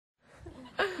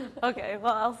Okay,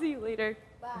 well, I'll see you later.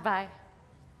 Bye. Bye.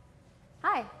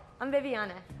 Hi, I'm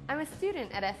Viviana. I'm a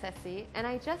student at SSC, and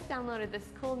I just downloaded this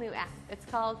cool new app. It's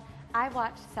called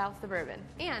iWatchSouthSuburban,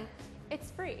 and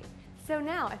it's free. So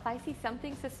now, if I see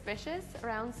something suspicious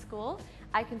around school,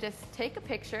 I can just take a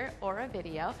picture or a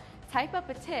video, type up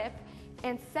a tip,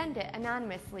 and send it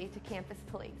anonymously to campus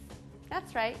police.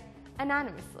 That's right,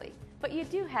 anonymously, but you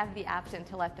do have the option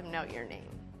to let them know your name.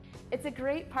 It's a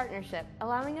great partnership,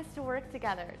 allowing us to work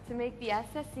together to make the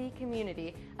SSC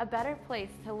community a better place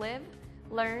to live,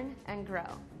 learn, and grow.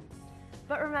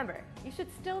 But remember, you should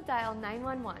still dial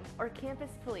 911 or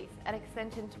campus police at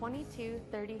extension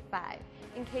 2235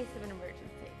 in case of an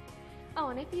emergency. Oh,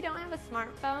 and if you don't have a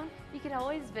smartphone, you can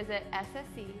always visit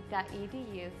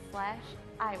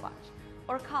ssc.edu/iWatch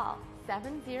or call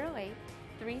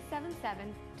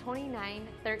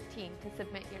 708-377-2913 to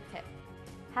submit your tip.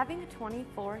 Having a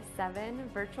 24/7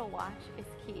 virtual watch is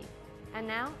key, and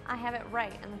now I have it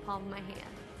right in the palm of my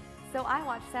hand. So I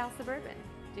watch South Suburban.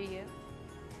 Do you?